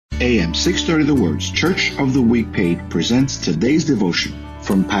AM 630 The Word's Church of the Week page presents today's devotion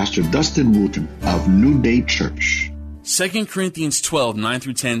from Pastor Dustin Wooten of New Day Church. 2 Corinthians 12, 9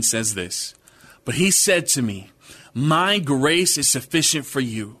 through 10 says this, "But he said to me, my grace is sufficient for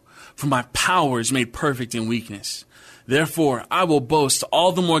you, for my power is made perfect in weakness. Therefore, I will boast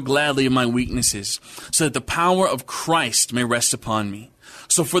all the more gladly of my weaknesses, so that the power of Christ may rest upon me.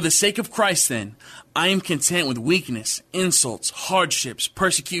 So for the sake of Christ, then, I am content with weakness, insults, hardships,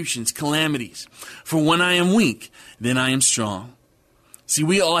 persecutions, calamities. For when I am weak, then I am strong." See,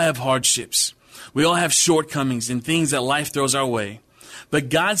 we all have hardships. We all have shortcomings and things that life throws our way. But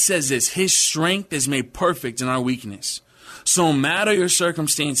God says this, His strength is made perfect in our weakness. So no matter your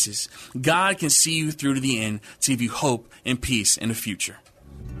circumstances, God can see you through to the end to give you hope and peace in the future.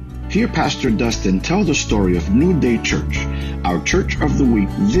 Hear Pastor Dustin tell the story of New Day Church, our Church of the Week,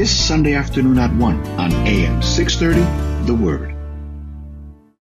 this Sunday afternoon at 1 on AM 630, The Word.